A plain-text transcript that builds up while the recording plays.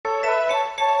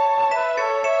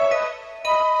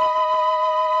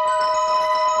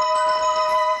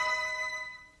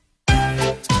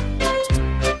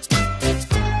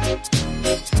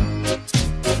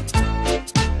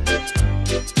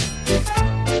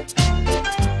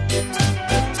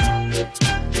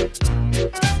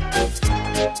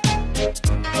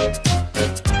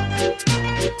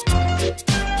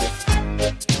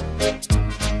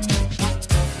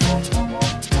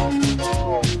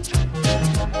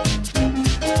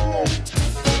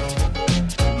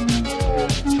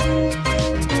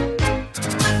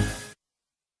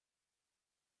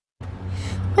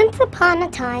upon a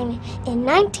time, in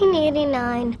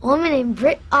 1989, a woman named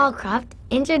Britt Allcroft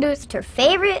introduced her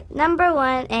favorite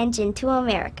 #1 engine to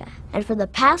America. And for the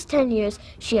past 10 years,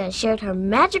 she has shared her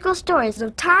magical stories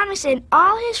of Thomas and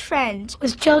all his friends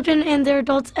with children and their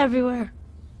adults everywhere.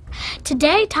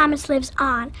 Today, Thomas lives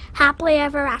on, happily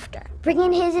ever after,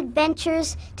 bringing his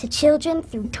adventures to children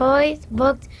through toys,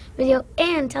 books, video,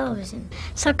 and television.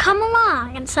 So come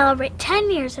along and celebrate 10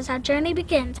 years as our journey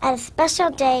begins at a special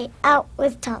day out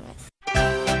with Thomas.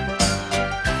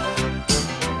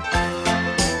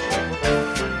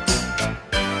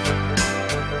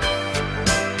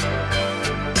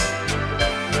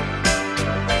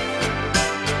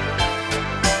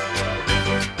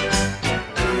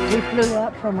 We flew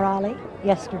up from Raleigh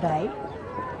yesterday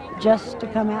just to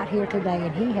come out here today,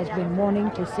 and he has been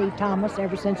wanting to see Thomas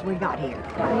ever since we got here.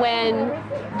 When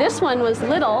this one was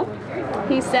little,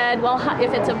 he said, well,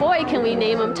 if it's a boy, can we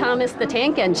name him Thomas the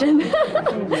Tank Engine?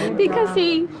 Because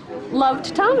he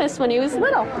loved Thomas when he was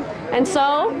little. And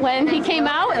so when he came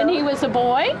out and he was a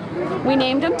boy, we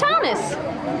named him Thomas.